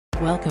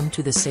Welcome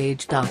to the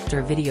Sage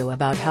Doctor video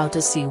about how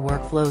to see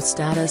workflow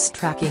status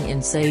tracking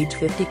in Sage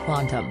 50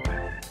 Quantum.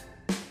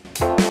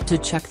 To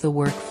check the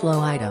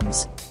workflow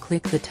items,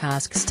 click the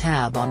Tasks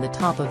tab on the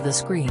top of the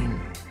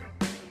screen.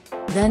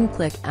 Then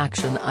click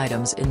Action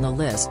Items in the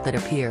list that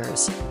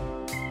appears.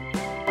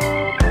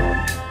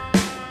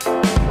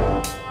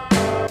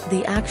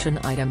 The Action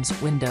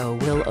Items window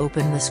will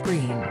open the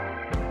screen.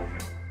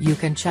 You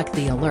can check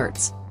the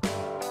alerts.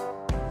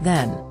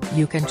 Then,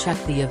 you can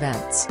check the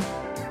events.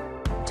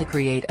 To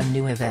create a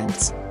new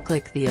event,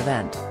 click the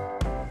event.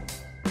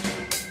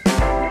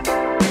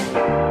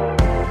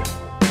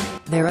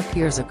 There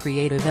appears a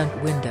Create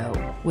Event window,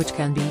 which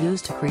can be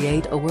used to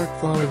create a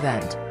workflow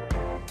event.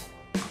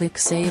 Click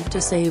Save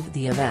to save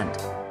the event.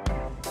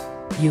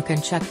 You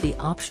can check the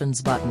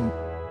Options button.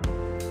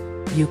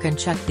 You can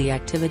check the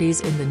activities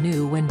in the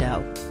new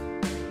window.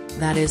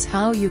 That is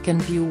how you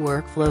can view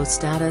workflow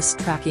status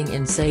tracking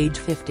in Sage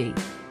 50.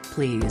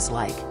 Please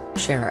like,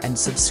 share and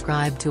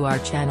subscribe to our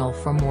channel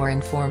for more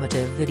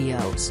informative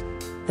videos.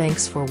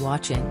 Thanks for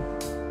watching.